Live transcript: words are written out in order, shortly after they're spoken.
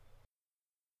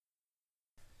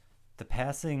The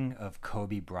passing of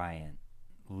Kobe Bryant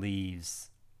leaves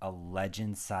a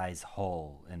legend-sized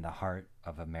hole in the heart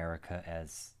of America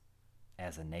as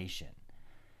a nation.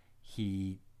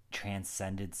 He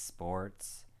transcended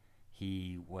sports.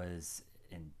 He was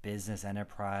in business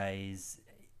enterprise.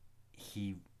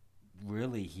 He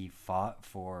he fought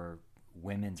for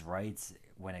women's rights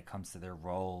when it comes to their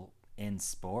role in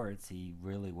sports. He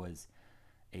really was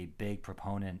a big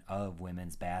proponent of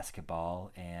women's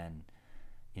basketball, and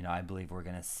I believe we're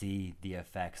going to see the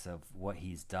effects of what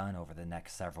he's done over the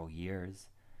next several years.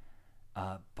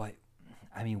 But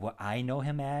I mean, what I know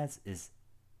him as is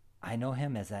I know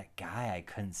him as that guy I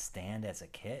couldn't stand as a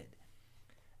kid.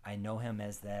 I know him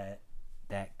as that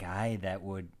guy that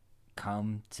would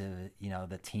come to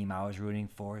the team I was rooting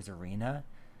for, his arena,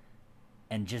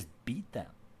 and just beat them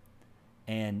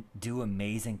and do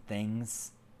amazing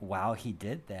things while he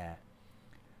did that.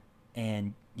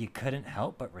 And you couldn't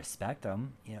help but respect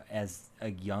him. As a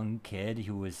young kid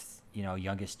who was,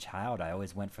 youngest child, I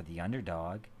always went for the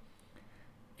underdog.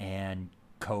 And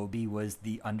Kobe was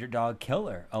the underdog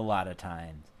killer a lot of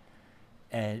times.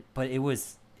 But it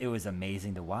was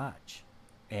amazing to watch.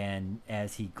 And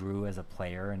as he grew as a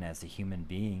player and as a human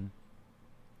being,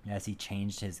 as he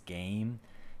changed his game,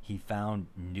 he found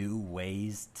new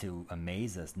ways to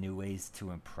amaze us, new ways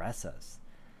to impress us.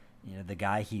 The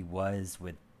guy he was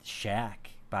with Shaq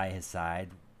by his side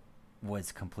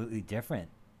was completely different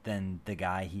than the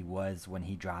guy he was when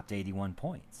he dropped 81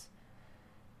 points.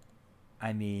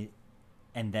 I mean,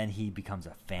 and then he becomes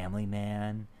a family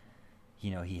man.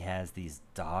 He has these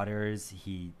daughters.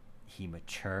 He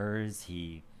matures.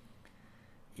 He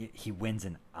wins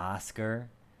an Oscar.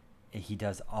 He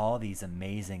does all these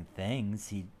amazing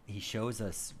things. He shows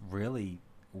us really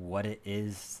what it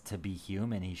is to be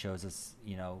human. He shows us,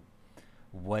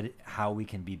 how we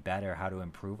can be better, how to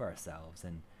improve ourselves.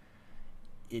 And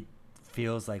it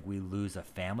feels like we lose a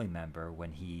family member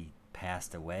when he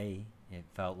passed away. It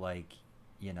felt like,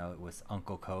 it was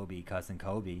Uncle Kobe, Cousin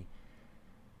Kobe,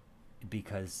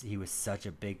 because he was such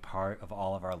a big part of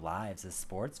all of our lives as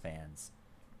sports fans.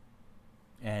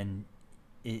 And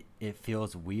it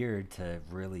feels weird to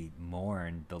really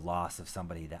mourn the loss of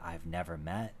somebody that I've never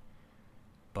met.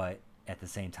 But at the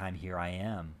same time, here I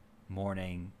am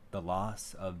mourning the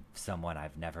loss of someone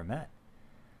I've never met.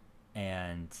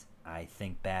 And I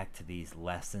think back to these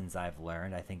lessons I've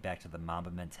learned. I think back to the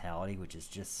Mamba mentality, which is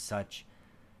just such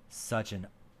an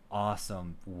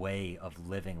awesome way of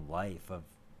living life, of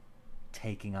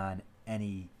taking on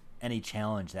any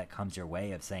challenge that comes your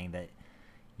way, of saying that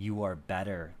you are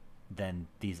better than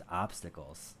these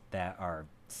obstacles that are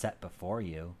set before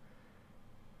you.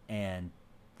 And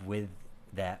with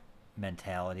that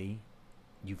mentality,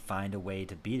 you find a way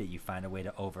to beat it. You find a way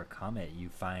to overcome it. You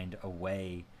find a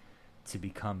way to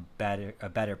become a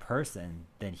better person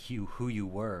than who you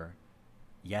were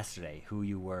yesterday, who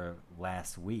you were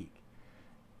last week.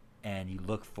 And you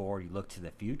look forward, you look to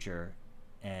the future,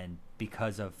 and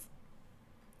because of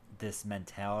this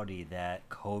mentality that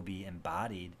Kobe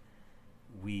embodied,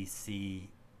 we see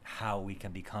how we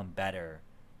can become better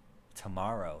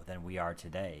tomorrow than we are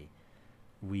today.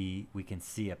 We can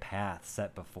see a path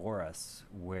set before us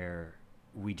where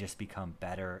we just become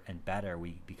better and better.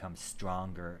 We become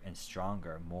stronger and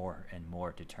stronger, more and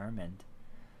more determined.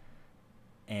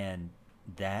 And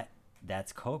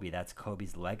that's Kobe. That's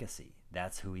Kobe's legacy.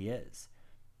 That's who he is.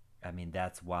 I mean,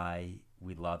 that's why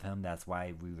we love him. That's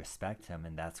why we respect him.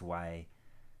 And that's why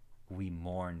we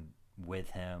mourn with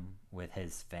him, with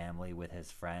his family, with his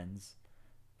friends.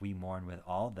 We mourn with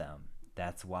all of them.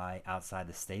 That's why outside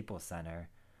the Staples Center,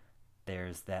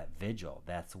 there's that vigil.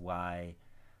 That's why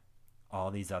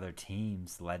all these other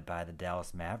teams led by the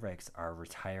Dallas Mavericks are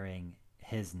retiring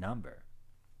his number.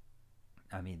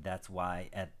 I mean, that's why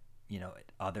at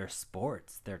other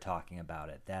sports they're talking about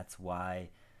it. That's why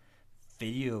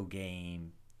video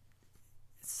game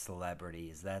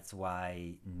celebrities, that's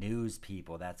why news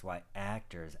people, that's why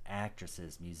actors,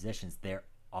 actresses, musicians, they're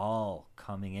all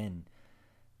coming in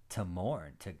to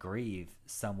mourn, to grieve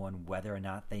someone, whether or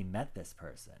not they met this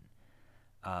person.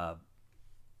 uh,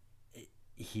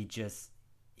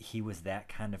 he was that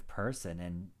kind of person,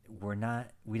 and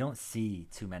we don't see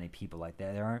too many people like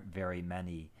that. There aren't very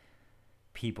many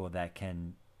people that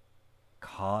can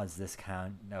cause this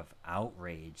kind of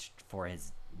outrage for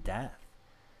his death.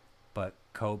 But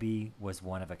Kobe was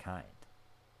one of a kind.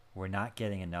 We're not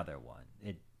getting another one.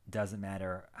 It doesn't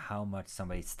matter how much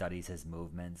somebody studies his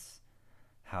movements,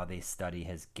 how they study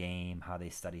his game, how they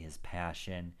study his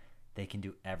passion. They can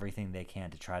do everything they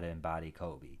can to try to embody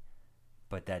Kobe.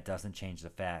 But that doesn't change the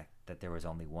fact that there was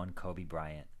only one Kobe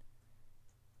Bryant,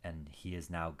 and he is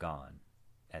now gone.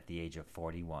 at the age of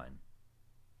 41.